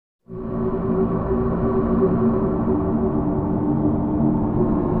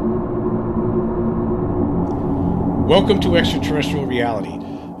Welcome to Extraterrestrial Reality.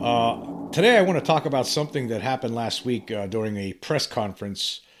 Today I want to talk about something that happened last week during a press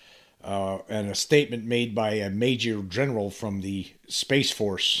conference and a statement made by a major general from the Space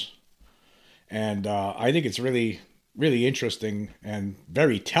Force. And I think it's really, really interesting and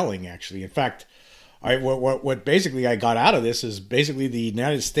very telling, actually. In fact, what basically I got out of this is basically the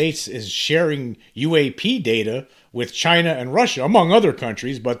United States is sharing UAP data with China and Russia, among other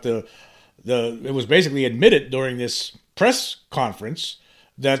countries, but it was basically admitted during this press conference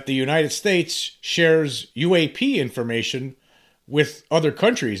that the United States shares UAP information with other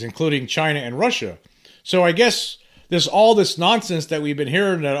countries, including China and Russia. So I guess all this nonsense that we've been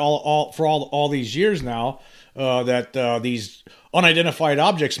hearing that all these years now, that these unidentified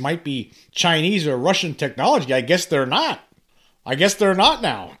objects might be Chinese or Russian technology. I guess they're not. I guess they're not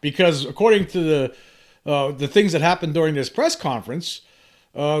now, because according to the things that happened during this press conference,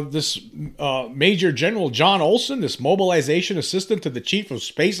 this Major General John Olson, this mobilization assistant to the Chief of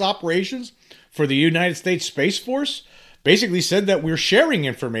Space Operations for the United States Space Force, basically said that we're sharing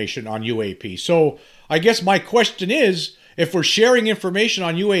information on UAP. So I guess my question is, if we're sharing information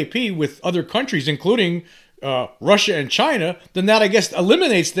on UAP with other countries, including Russia and China, then that, I guess,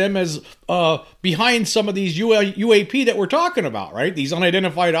 eliminates them as behind some of these UAP that we're talking about, right? These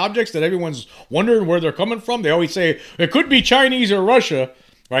unidentified objects that everyone's wondering where they're coming from. They always say it could be Chinese or Russia,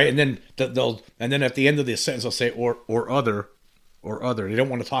 right? And then then at the end of the sentence they'll say or other. They don't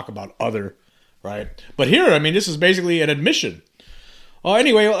want to talk about other, right? But here, I mean, this is basically an admission.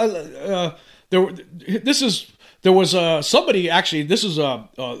 Anyway, there was somebody, actually, this is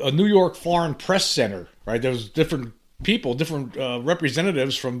a New York Foreign Press Center, right? There was different people, different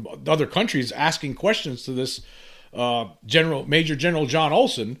representatives from other countries asking questions to this Major General John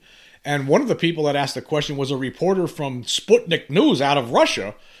Olson. And one of the people that asked the question was a reporter from Sputnik News out of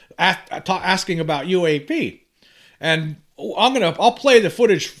Russia asking about UAP. And I'll play the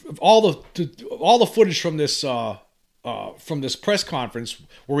footage, all the footage from this press conference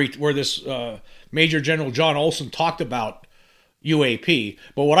where this Major General John Olson talked about UAP.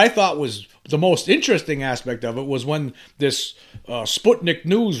 But what I thought was the most interesting aspect of it was when this Sputnik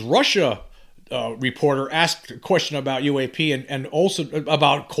News Russia reporter asked a question about UAP and also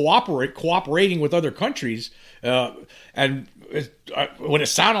about cooperating with other countries. And what it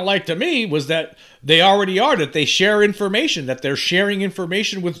sounded like to me was that they already are, that they share information, that they're sharing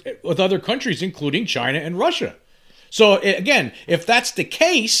information with other countries, including China and Russia. So again, if that's the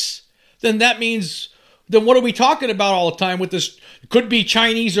case, then that means, then what are we talking about all the time with this? It could be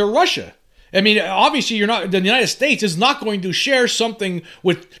Chinese or Russia. I mean, obviously, the United States is not going to share something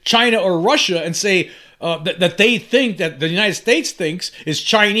with China or Russia and say that they think that the United States thinks is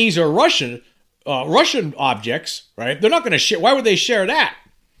Chinese or Russian objects, right? They're not going to share. Why would they share that?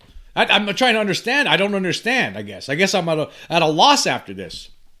 I'm trying to understand. I don't understand. I guess I'm at a loss after this.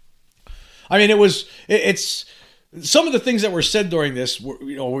 I mean, it's. Some of the things that were said during this,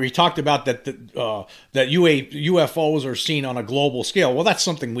 where he talked about that UFOs are seen on a global scale. Well, that's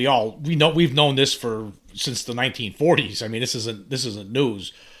something we know. We've known this since the 1940s. I mean, this isn't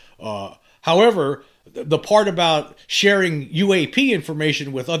news. However, the part about sharing UAP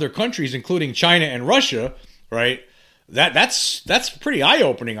information with other countries, including China and Russia, right? That's pretty eye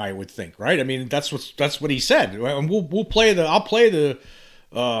opening, I would think, right? I mean, that's what he said. And I'll play the.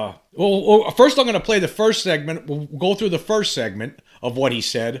 First I'm going to play the first segment. We'll go through the first segment of what he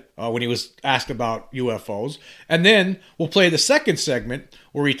said when he was asked about UFOs, and then we'll play the second segment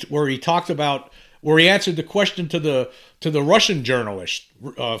where he talked about, where he answered the question to the Russian journalist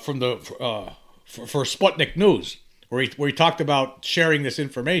from for Sputnik News, where he talked about sharing this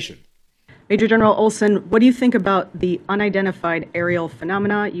information. Major General Olson, what do you think about the unidentified aerial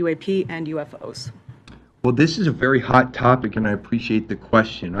phenomena, UAP, and UFOs? Well, this is a very hot topic, and I appreciate the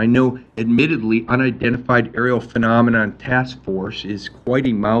question. I know, admittedly, Unidentified Aerial Phenomenon Task Force is quite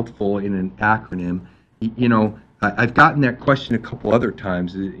a mouthful in an acronym. I've gotten that question a couple other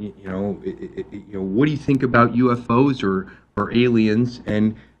times. What do you think about UFOs or aliens?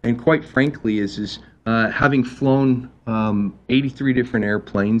 And quite frankly, having flown 83 different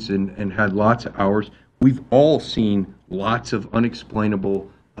airplanes and had lots of hours, we've all seen lots of unexplainable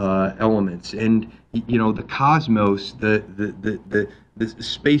elements. And the cosmos, the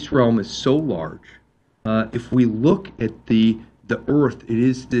space realm is so large. If we look at the Earth, it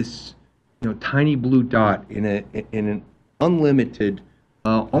is this tiny blue dot in an unlimited,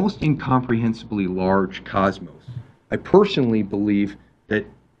 almost incomprehensibly large cosmos. I personally believe that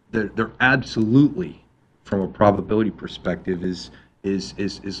there absolutely, from a probability perspective, is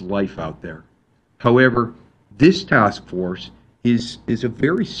life out there. However, this task force is a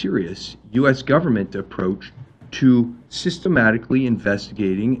very serious U.S. government approach to systematically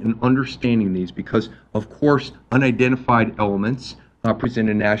investigating and understanding these because, of course, unidentified elements present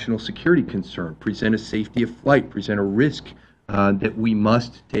a national security concern, present a safety of flight, present a risk that we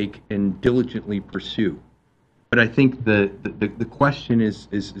must take and diligently pursue. But I think the question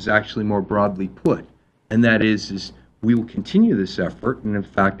is actually more broadly put, and that is we will continue this effort, and in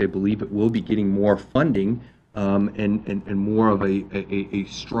fact, I believe it will be getting more funding and more of a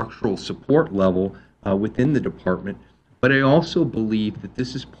structural support level within the department. But I also believe that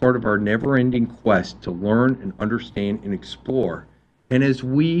this is part of our never-ending quest to learn and understand and explore. And as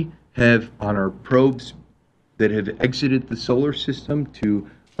we have on our probes that have exited the solar system to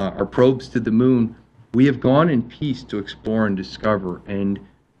our probes to the moon, we have gone in peace to explore and discover, and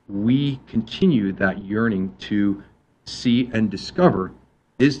we continue that yearning to see and discover,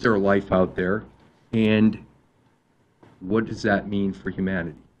 is there life out there, and what does that mean for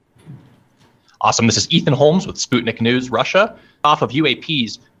humanity? Awesome. This is Ethan Holmes with Sputnik News, Russia. Off of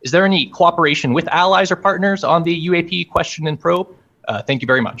UAPs, is there any cooperation with allies or partners on the UAP question and probe? Thank you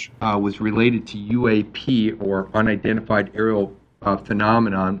very much. Was related to UAP, or unidentified aerial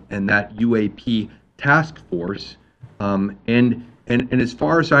phenomenon, and that UAP task force. And as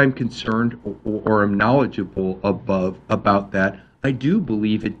far as I'm concerned, or am knowledgeable about that, I do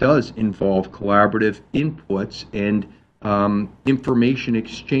believe it does involve collaborative inputs and information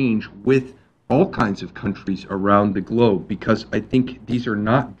exchange with all kinds of countries around the globe, because I think these are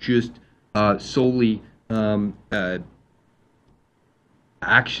not just solely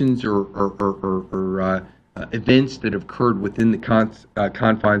actions or events that have occurred within the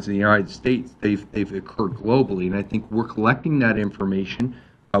confines of the United States. They've occurred globally, and I think we're collecting that information.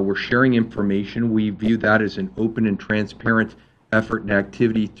 We're sharing information. We view that as an open and transparent effort and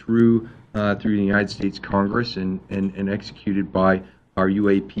activity through the United States Congress and executed by our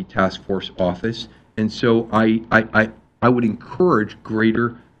UAP Task Force Office. And so I would encourage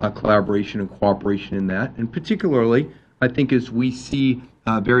greater collaboration and cooperation in that. And particularly, I think as we see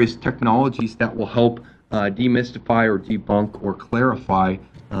various technologies that will help demystify or debunk or clarify.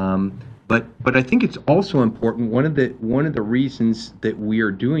 But I think it's also important. One of the reasons that we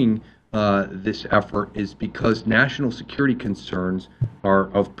are doing this effort is because national security concerns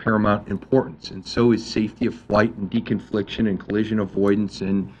are of paramount importance, and so is safety of flight and deconfliction and collision avoidance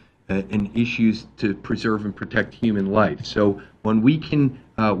and issues to preserve and protect human life. So when we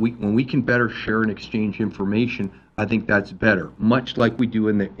can better share and exchange information, I think that's better. Much like we do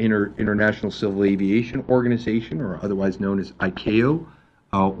in the International Civil Aviation Organization, or otherwise known as ICAO,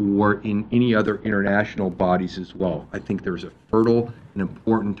 or in any other international bodies as well. I think there's a fertile and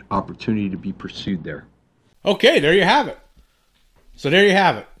important opportunity to be pursued there. Okay, there you have it. So there you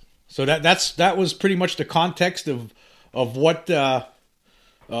have it. So that was pretty much the context of what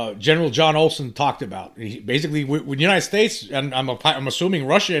General John Olson talked about. Basically, with the United States, and I'm assuming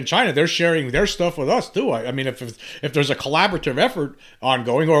Russia and China, they're sharing their stuff with us too. I mean, if there's a collaborative effort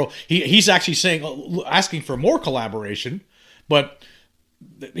ongoing, or he's actually asking for more collaboration, but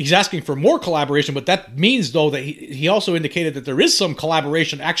he's asking for more collaboration. But that means, though, that he also indicated that there is some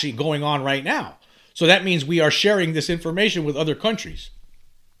collaboration actually going on right now. So that means we are sharing this information with other countries.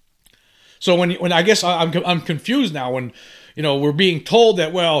 So when I guess I'm confused now when, we're being told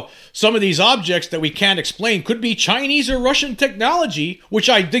that, well, some of these objects that we can't explain could be Chinese or Russian technology, which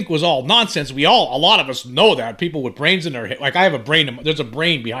I think was all nonsense. A lot of us know that. People with brains in their head. Like I have a brain. There's a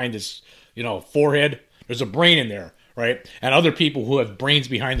brain behind this, forehead. There's a brain in there, right? And other people who have brains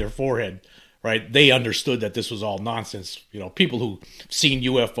behind their forehead, right? They understood that this was all nonsense. People who've seen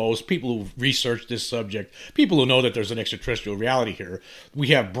UFOs, people who've researched this subject, people who know that there's an extraterrestrial reality here. We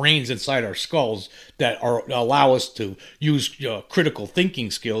have brains inside our skulls that allow us to use critical thinking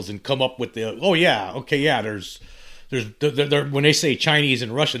skills and come up with there's when they say Chinese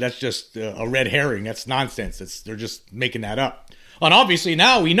and Russia, that's just a red herring. That's nonsense. They're just making that up. And obviously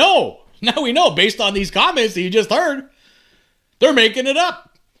now we know based on these comments that you just heard, they're making it up.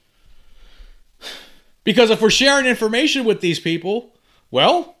 Because if we're sharing information with these people,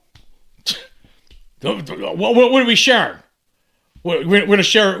 well, what are we sharing? We're going to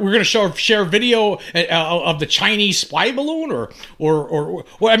share video of the Chinese spy balloon, or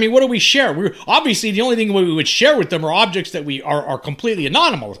what do we share? Obviously the only thing we would share with them are objects that we are completely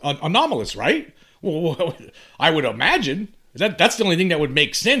anomalous, right? Well, I would imagine that's the only thing that would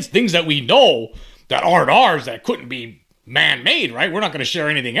make sense. Things that we know that aren't ours, that couldn't be man-made, right? We're not going to share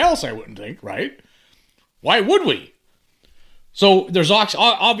anything else, I wouldn't think, right? Why would we? So there's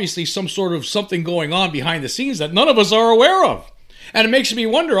obviously some sort of something going on behind the scenes that none of us are aware of. And it makes me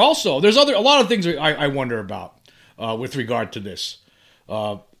wonder also, there's a lot of things I wonder about with regard to this.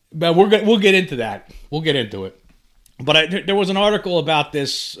 But we'll get into that. We'll get into it. But there was an article about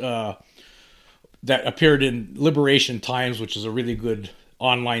this that appeared in Liberation Times, which is a really good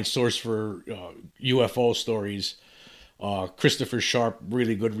online source for UFO stories. Christopher Sharp,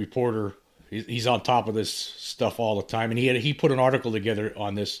 really good reporter. He's on top of this stuff all the time. And he put an article together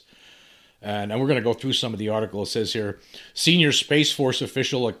on this. And we're going to go through some of the article. It says here, senior Space Force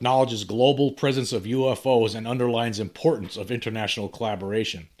official acknowledges global presence of UFOs and underlines importance of international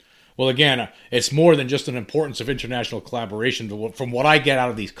collaboration. Well, again, it's more than just an importance of international collaboration. From what I get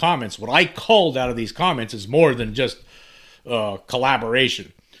out of these comments, what I culled out of these comments is more than just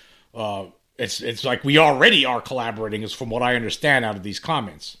collaboration. It's like we already are collaborating, is from what I understand out of these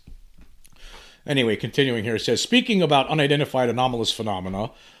comments. Anyway, continuing here, it says, speaking about unidentified anomalous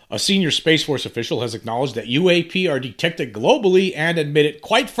phenomena, a senior Space Force official has acknowledged that UAP are detected globally and admitted,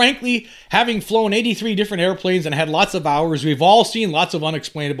 quite frankly, having flown 83 different airplanes and had lots of hours, we've all seen lots of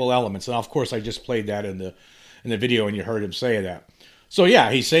unexplainable elements. And of course, I just played that in the video, and you heard him say that. So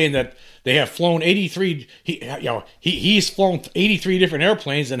yeah, he's saying that they have flown 83. He's flown 83 different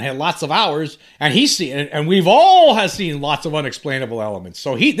airplanes and had lots of hours, and and we've all has seen lots of unexplainable elements.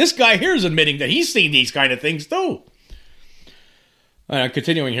 So this guy here is admitting that he's seen these kind of things too.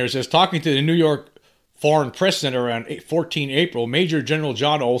 Continuing here, it says, talking to the New York Foreign Press Center on 14 April, Major General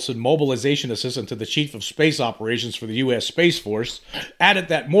John Olson, mobilization assistant to the Chief of Space Operations for the U.S. Space Force, added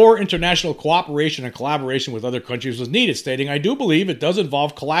that more international cooperation and collaboration with other countries was needed, stating, I do believe it does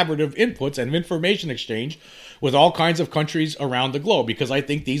involve collaborative inputs and information exchange with all kinds of countries around the globe, because I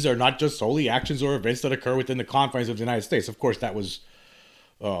think these are not just solely actions or events that occur within the confines of the United States. Of course, that was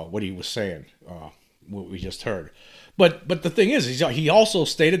what he was saying, what we just heard. But the thing is, he also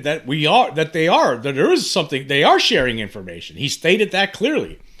stated that they are sharing information. He stated that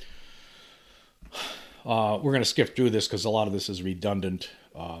clearly. We're going to skip through this because a lot of this is redundant.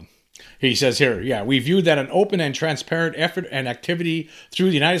 He says here, we view that an open and transparent effort and activity through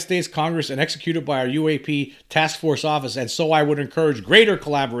the United States Congress and executed by our UAP Task Force Office, and so I would encourage greater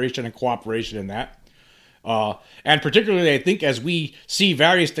collaboration and cooperation in that. And particularly, I think, as we see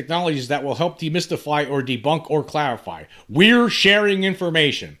various technologies that will help demystify or debunk or clarify. We're sharing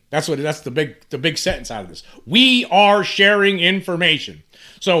information. That's the big sentence out of this. We are sharing information.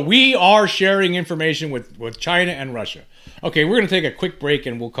 So we are sharing information with China and Russia. Okay, we're going to take a quick break,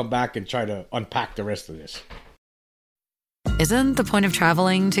 and we'll come back and try to unpack the rest of this. Isn't the point of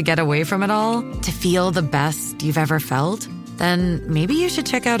traveling to get away from it all? To feel the best you've ever felt? Then maybe you should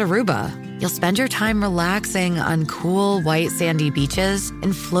check out Aruba. You'll spend your time relaxing on cool, white, sandy beaches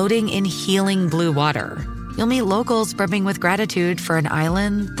and floating in healing blue water. You'll meet locals brimming with gratitude for an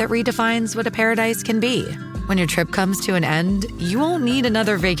island that redefines what a paradise can be. When your trip comes to an end, you won't need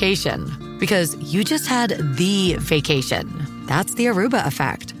another vacation because you just had the vacation. That's the Aruba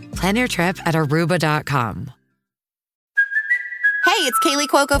effect. Plan your trip at Aruba.com. Hey, it's Kaylee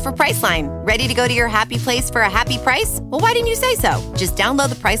Cuoco for Priceline. Ready to go to your happy place for a happy price? Well, why didn't you say so? Just download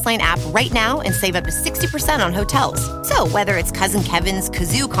the Priceline app right now and save up to 60% on hotels. So whether it's Cousin Kevin's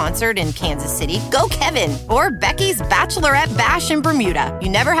Kazoo Concert in Kansas City, go Kevin, or Becky's Bachelorette Bash in Bermuda, you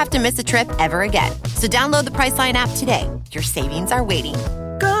never have to miss a trip ever again. So download the Priceline app today. Your savings are waiting.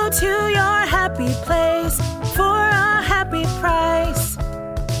 Go to your happy place for a happy price.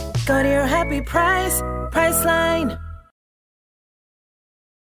 Go to your happy price, Priceline.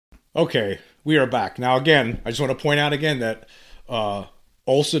 Okay, we are back. Now, again, I just want to point out again that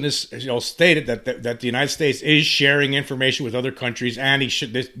Olson is, stated that the United States is sharing information with other countries, and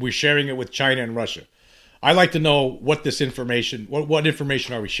we're sharing it with China and Russia. I'd like to know what this information, what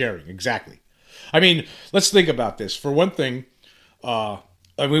information are we sharing exactly? I mean, let's think about this. For one thing,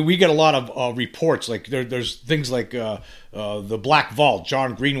 we get a lot of reports. Like there's things like the Black Vault.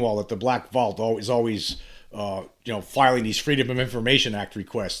 John Greenwald at the Black Vault is always filing these Freedom of Information Act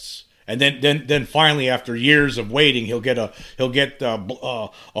requests, and then finally, after years of waiting, he'll get a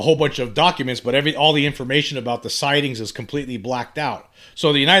whole bunch of documents, but all the information about the sightings is completely blacked out.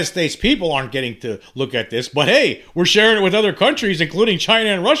 So the United States people aren't getting to look at this, but hey, we're sharing it with other countries, including China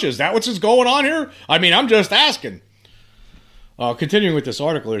and Russia. Is that what's going on here? I mean, I'm just asking. Continuing with this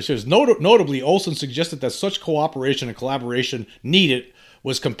article, it says, notably, Olson suggested that such cooperation and collaboration needed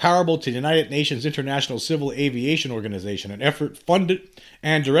was comparable to the United Nations International Civil Aviation Organization, an effort funded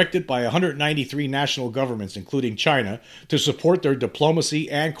and directed by 193 national governments, including China, to support their diplomacy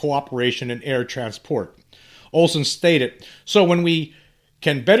and cooperation in air transport. Olson stated, so when we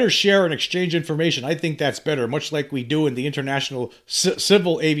can better share and exchange information. I think that's better, much like we do in the International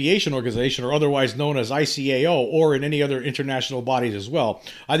Civil Aviation Organization, or otherwise known as ICAO, or in any other international bodies as well.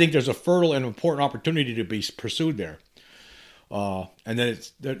 I think there's a fertile and important opportunity to be pursued there. And then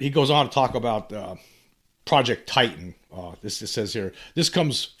he goes on to talk about Project Titan. This says here, this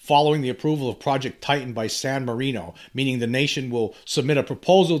comes following the approval of Project Titan by San Marino, meaning the nation will submit a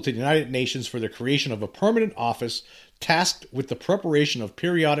proposal to the United Nations for the creation of a permanent office tasked with the preparation of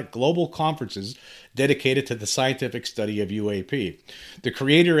periodic global conferences dedicated to the scientific study of UAP. The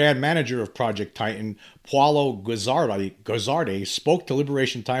creator and manager of Project Titan, Paulo Guzzardi, spoke to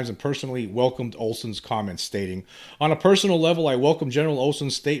Liberation Times and personally welcomed Olson's comments, stating, "On a personal level, I welcome General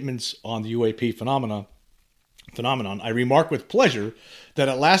Olson's statements on the UAP phenomenon. I remark with pleasure that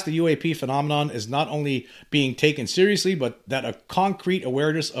at last the UAP phenomenon is not only being taken seriously, but that a concrete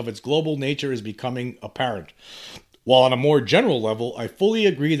awareness of its global nature is becoming apparent. While on a more general level, I fully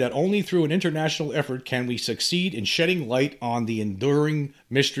agree that only through an international effort can we succeed in shedding light on the enduring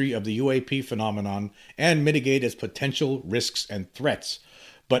mystery of the UAP phenomenon and mitigate its potential risks and threats.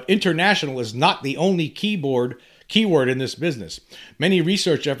 But international is not the only keyword in this business. Many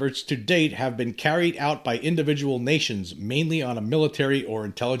research efforts to date have been carried out by individual nations, mainly on a military or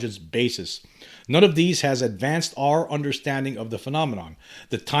intelligence basis. None of these has advanced our understanding of the phenomenon.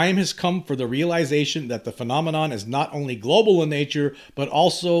 The time has come for the realization that the phenomenon is not only global in nature, but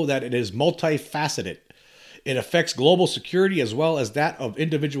also that it is multifaceted. It affects global security as well as that of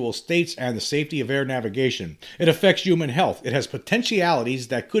individual states and the safety of air navigation. It affects human health. It has potentialities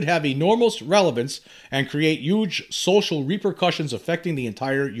that could have enormous relevance and create huge social repercussions affecting the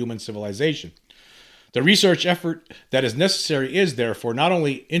entire human civilization. The research effort that is necessary is, therefore, not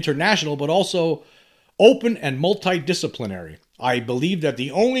only international, but also open and multidisciplinary. I believe that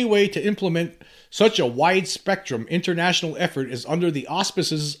the only way to implement such a wide-spectrum international effort is under the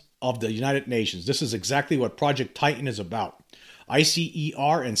auspices of the United Nations. This is exactly what Project Titan is about.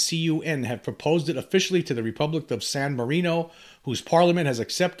 ICER and CUN have proposed it officially to the Republic of San Marino, whose parliament has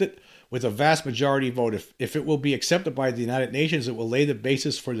accepted with a vast majority vote. If it will be accepted by the United Nations, it will lay the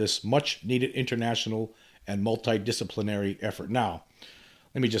basis for this much-needed international and multidisciplinary effort. Now,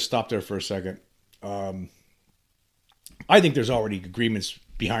 let me just stop there for a second. I think there's already agreements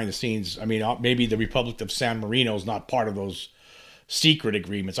behind the scenes. I mean, maybe the Republic of San Marino is not part of those secret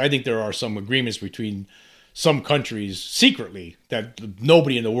agreements. I think there are some agreements between some countries secretly that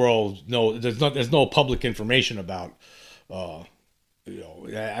nobody in the world knows. There's no public information about. I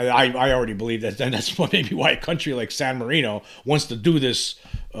already believe that, and that's maybe why a country like San Marino wants to do this,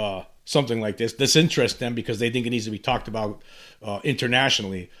 something like this. This interests them because they think it needs to be talked about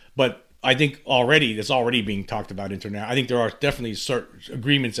internationally. But I think it's already being talked about internationally. I think there are definitely certain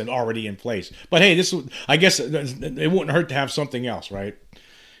agreements that are already in place. But hey, I guess it wouldn't hurt to have something else, right?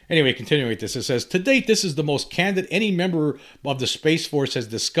 Anyway, continuing with this, it says, to date, this is the most candid any member of the Space Force has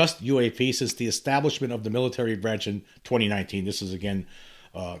discussed UAP since the establishment of the military branch in 2019. This is, again,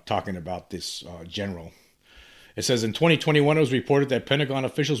 talking about this general. It says, in 2021, it was reported that Pentagon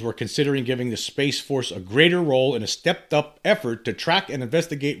officials were considering giving the Space Force a greater role in a stepped-up effort to track and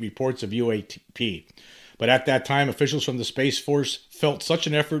investigate reports of UAP. But at that time, officials from the Space Force felt such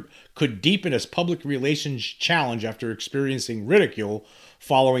an effort could deepen its public relations challenge after experiencing ridicule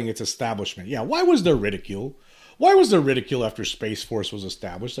following its establishment. Yeah, why was there ridicule? Why was there ridicule after Space Force was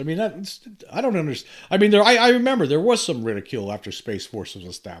established? I mean, I don't understand. I mean, I remember there was some ridicule after Space Force was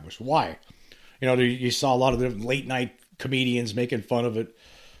established. Why? You saw a lot of the late night comedians making fun of it.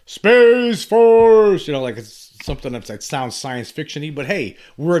 Space Force, like it's something that sounds science fiction-y, but hey,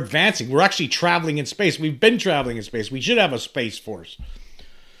 we're advancing. We're actually traveling in space. We've been traveling in space. We should have a Space Force.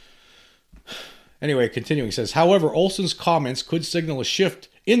 Anyway, continuing, it says, however, Olson's comments could signal a shift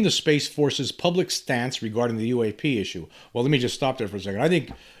in the Space Force's public stance regarding the UAP issue. Well, let me just stop there for a second. I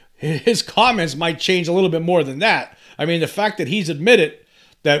think his comments might change a little bit more than that. I mean, the fact that he's admitted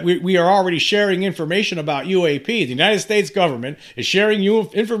that we are already sharing information about UAP. The United States government is sharing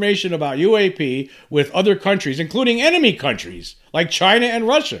information about UAP with other countries, including enemy countries like China and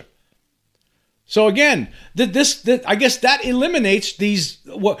Russia. So again, I guess that eliminates these.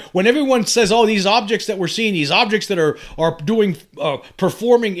 When everyone says, "Oh, these objects that we're seeing, these objects that are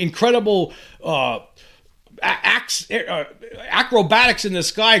performing incredible acrobatics in the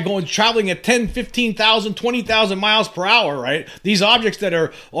sky, traveling at 10, 15,000, 20,000 miles per hour, right? These objects that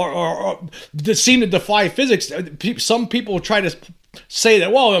that seem to defy physics. Some people try to say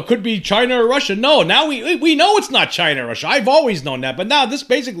that, well, it could be China or Russia. No, now we know it's not China or Russia. I've always known that. But now this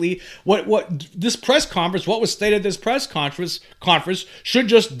basically, what this press conference, what was stated at this press conference should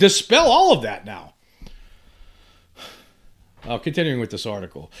just dispel all of that now. Continuing with this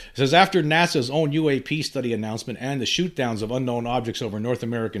article. It says, after NASA's own UAP study announcement and the shoot-downs of unknown objects over North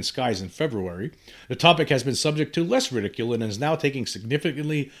American skies in February, the topic has been subject to less ridicule and is now taken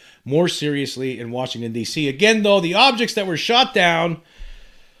significantly more seriously in Washington, D.C. Again, though, the objects that were shot down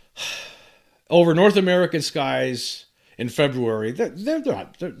over North American skies in February,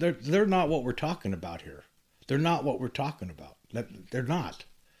 they're not what we're talking about here. They're not what we're talking about. They're not.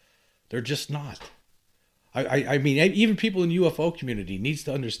 They're just not. I mean, even people in the UFO community needs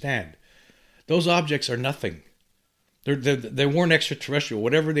to understand those objects are nothing. They weren't extraterrestrial.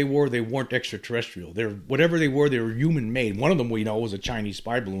 Whatever they were, they weren't extraterrestrial. Whatever they were human made. One of them we know was a Chinese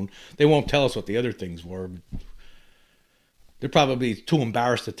spy balloon. They won't tell us what the other things were. They're probably too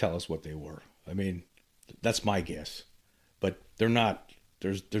embarrassed to tell us what they were. I mean, that's my guess. But they're not.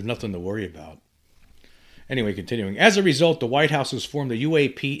 There's nothing to worry about. Anyway, continuing. As a result, the White House has formed a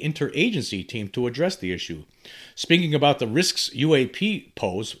UAP interagency team to address the issue. Speaking about the risks UAP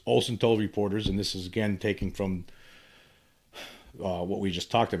pose, Olson told reporters, and this is again taken from what we just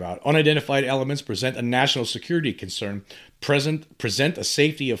talked about, unidentified elements present a national security concern, present a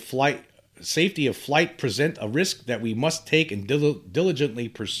safety of flight present a risk that we must take and diligently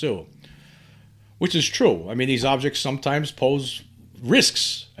pursue. Which is true. I mean, these objects sometimes pose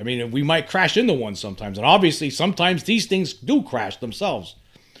risks. I mean, we might crash into one sometimes, and obviously sometimes these things do crash themselves.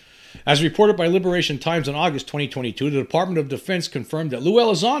 As reported by Liberation Times in August 2022, the Department of Defense confirmed that Lou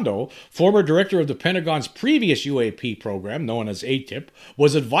Elizondo, former director of the Pentagon's previous UAP program, known as ATIP,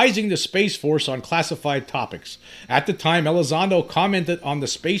 was advising the Space Force on classified topics. At the time, Elizondo commented on the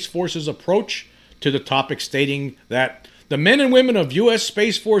Space Force's approach to the topic, stating that the men and women of U.S.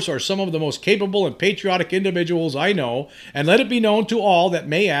 Space Force are some of the most capable and patriotic individuals I know, and let it be known to all that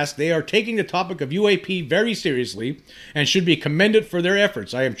may ask, they are taking the topic of UAP very seriously and should be commended for their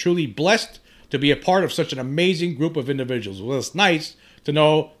efforts. I am truly blessed to be a part of such an amazing group of individuals. Well, it's nice to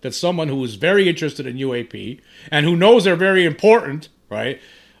know that someone who is very interested in UAP and who knows they're very important, right?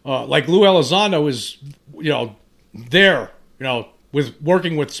 Like Lou Elizondo is, there, with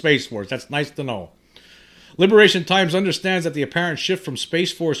working with Space Force. That's nice to know. Liberation Times understands that the apparent shift from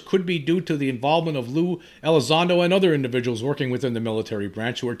Space Force could be due to the involvement of Lou Elizondo and other individuals working within the military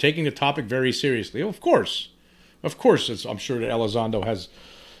branch who are taking the topic very seriously. Of course, I'm sure that Elizondo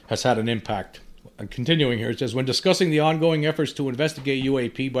has had an impact. And continuing here, it says, when discussing the ongoing efforts to investigate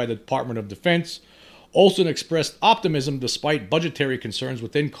UAP by the Department of Defense, Olson expressed optimism despite budgetary concerns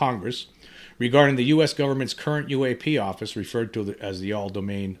within Congress regarding the U.S. government's current UAP office, referred to as the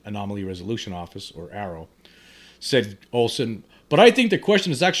All-Domain Anomaly Resolution Office, or ARROW. Said Olson, but I think the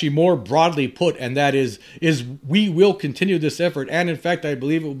question is actually more broadly put, and that is we will continue this effort, and in fact, I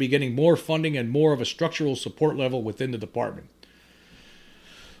believe it will be getting more funding and more of a structural support level within the department.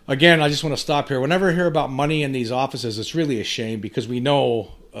 Again, I just want to stop here. Whenever I hear about money in these offices, it's really a shame because we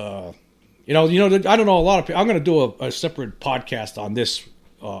know, I don't know a lot of people. I'm going to do a separate podcast on this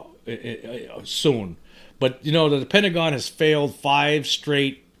soon, but the Pentagon has failed 5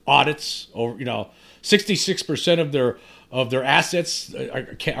 straight audits over, 66% of their assets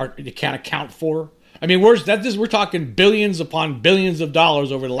you can't account for. I mean, we're talking billions upon billions of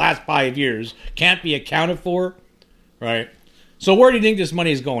dollars over the last 5 years can't be accounted for, right? So where do you think this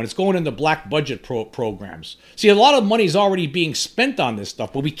money is going? It's going into black budget programs. See, a lot of money is already being spent on this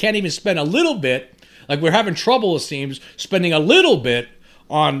stuff, but we can't even spend a little bit. Like we're having trouble, it seems, spending a little bit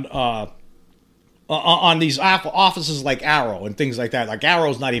on these offices like Arrow and things like that. Like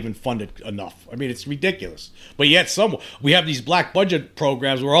Arrow's not even funded enough. I mean, it's ridiculous. But yet we have these black budget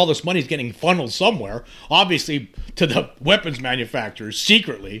programs where all this money is getting funneled somewhere, obviously to the weapons manufacturers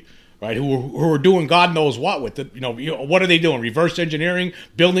secretly, right? Who are doing God knows what with it. What are they doing? Reverse engineering,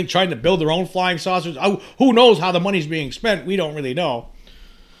 trying to build their own flying saucers. Who knows how the money's being spent? We don't really know.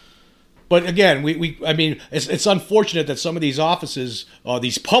 But again, it's unfortunate that some of these offices,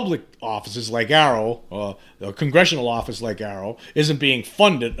 these public offices like Arrow, a congressional office like Arrow, isn't being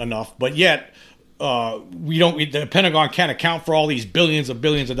funded enough. But yet, the Pentagon can't account for all these billions of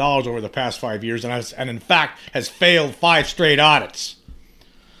dollars over the past 5 years, and in fact has failed 5 straight audits.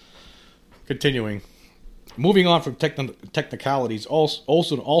 Continuing. Moving on from technicalities,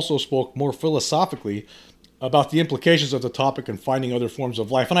 Olson also spoke more philosophically about the implications of the topic and finding other forms of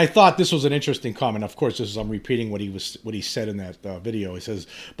life. And I thought this was an interesting comment. Of course, I'm repeating what he said in that video. He says,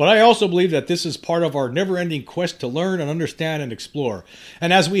 but I also believe that this is part of our never-ending quest to learn and understand and explore.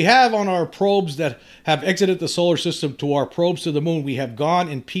 And as we have on our probes that have exited the solar system to our probes to the moon, we have gone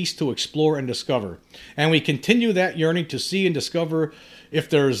in peace to explore and discover. And we continue that yearning to see and discover if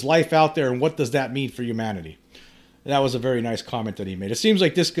there is life out there, and what does that mean for humanity. That was a very nice comment that he made. It seems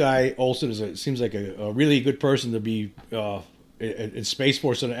like this guy Olson seems like a really good person to be in Space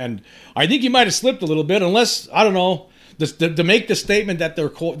Force, and I think he might have slipped a little bit, unless I don't know to make the statement that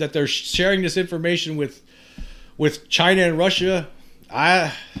they're sharing this information with China and Russia.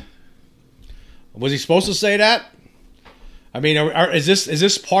 Was he supposed to say that? I mean, is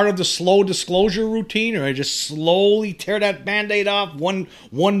this part of the slow disclosure routine, or I just slowly tear that Band-Aid off one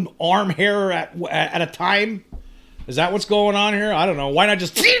arm hair at a time? Is that what's going on here? I don't know. Why not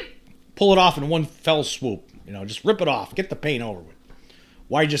just pull it off in one fell swoop? You know, just rip it off. Get the pain over with.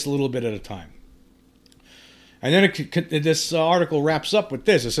 Why just a little bit at a time? And then this article wraps up with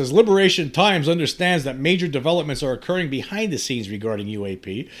this. It says, Liberation Times understands that major developments are occurring behind the scenes regarding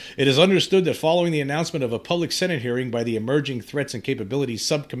UAP. It is understood that following the announcement of a public Senate hearing by the Emerging Threats and Capabilities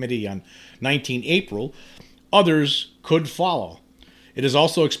Subcommittee on 19 April, others could follow. It is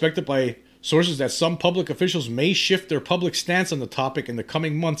also expected by sources that some public officials may shift their public stance on the topic in the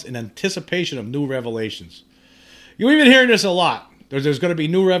coming months in anticipation of new revelations. You've been hearing this a lot. There's going to be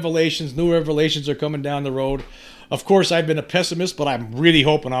new revelations. New revelations are coming down the road. Of course, I've been a pessimist, but I'm really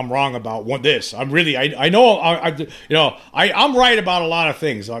hoping I'm wrong about this. I'm right about a lot of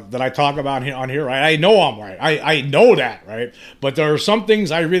things that I talk about on here. Right? I know I'm right. I know that, right? But there are some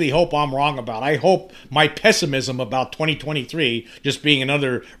things I really hope I'm wrong about. I hope my pessimism about 2023 just being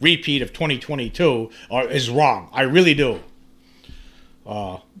another repeat of 2022 is wrong. I really do.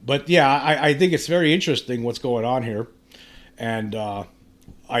 But yeah, I think it's very interesting what's going on here. And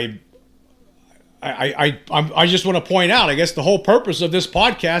I just want to point out, I guess the whole purpose of this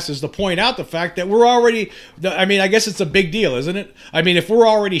podcast is to point out the fact that we're already, I guess it's a big deal, isn't it? I mean, if we're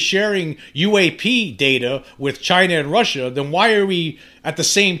already sharing UAP data with China and Russia, then why are we at the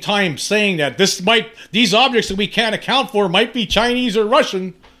same time saying that these objects that we can't account for might be Chinese or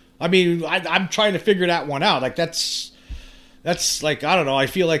Russian? I mean, I'm trying to figure that one out. Like, that's like, I don't know, I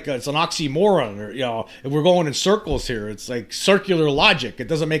feel like it's an oxymoron, or, you know, if we're going in circles here. It's like circular logic. It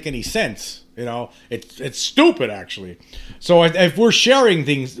doesn't make any sense, you know. It's stupid, actually. So if we're sharing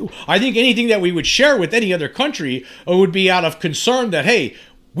things, I think anything that we would share with any other country would be out of concern that, hey,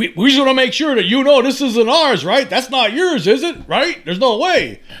 we just want to make sure that this isn't ours, right? That's not yours, is it? Right? There's no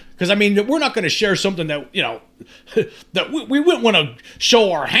way. Because, I mean, we're not going to share something that, that we wouldn't want to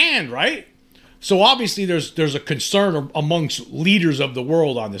show our hand, right? So obviously there's a concern amongst leaders of the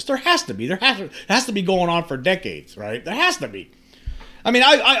world on this. There has to be. It has to be going on for decades, right? There has to be. I mean,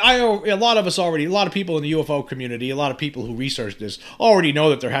 a lot of people in the UFO community, a lot of people who research this already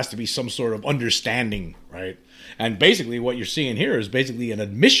know that there has to be some sort of understanding, right? And basically what you're seeing here is basically an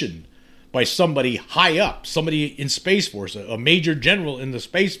admission by somebody high up, somebody in Space Force, a major general in the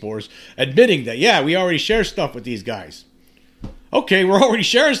Space Force, admitting that, yeah, we already share stuff with these guys. Okay, we're already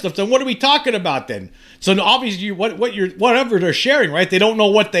sharing stuff. Then what are we talking about then? So obviously, whatever they're sharing, right? They don't know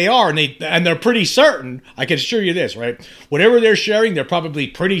what they are, and they're pretty certain. I can assure you this, right? Whatever they're sharing, they're probably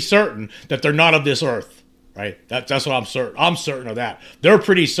pretty certain that they're not of this earth, right? That's what I'm certain. I'm certain of that. They're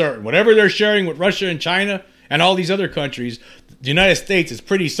pretty certain. Whatever they're sharing with Russia and China and all these other countries, the United States is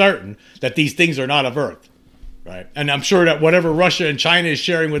pretty certain that these things are not of Earth, right? And I'm sure that whatever Russia and China is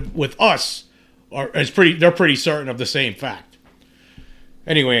sharing with us they're pretty certain of the same fact.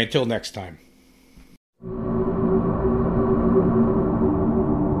 Anyway, until next time.